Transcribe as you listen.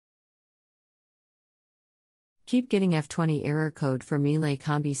Keep getting F20 error code for Miele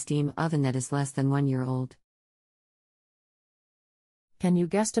combi steam oven that is less than 1 year old. Can you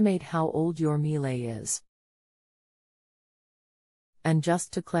guesstimate how old your Miele is? And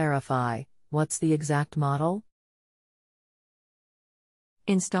just to clarify, what's the exact model?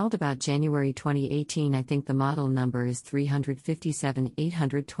 Installed about January 2018. I think the model number is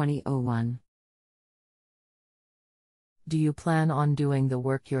 357-820-01. Do you plan on doing the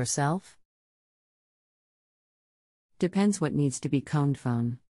work yourself? Depends what needs to be coned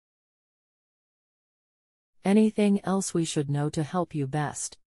phone. Anything else we should know to help you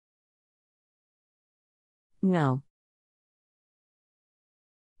best? No.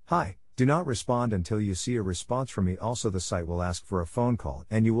 Hi, do not respond until you see a response from me. Also, the site will ask for a phone call,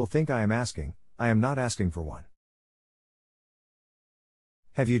 and you will think I am asking. I am not asking for one.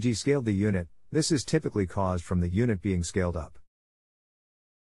 Have you descaled the unit? This is typically caused from the unit being scaled up.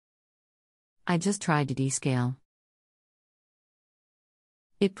 I just tried to descale.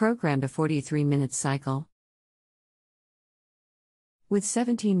 It programmed a 43-minute cycle. With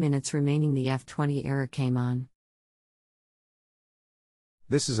 17 minutes remaining, the F20 error came on.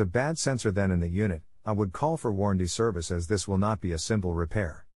 This is a bad sensor then in the unit. I would call for warranty service, as this will not be a simple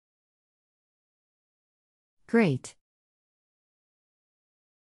repair. Great.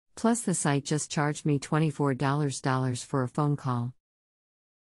 Plus the site just charged me $24 for a phone call.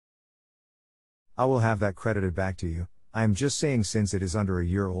 I will have that credited back to you. I am just saying, since it is under a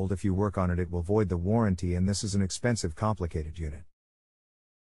year old, if you work on it, it will void the warranty, and this is an expensive, complicated unit.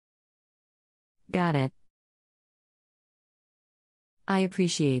 Got it. I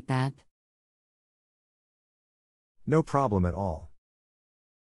appreciate that. No problem at all.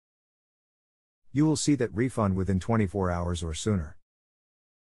 You will see that refund within 24 hours or sooner.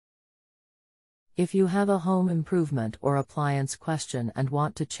 If you have a home improvement or appliance question and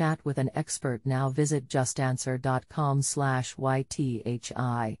want to chat with an expert now, visit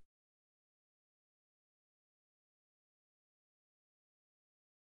justanswer.com/YTHI.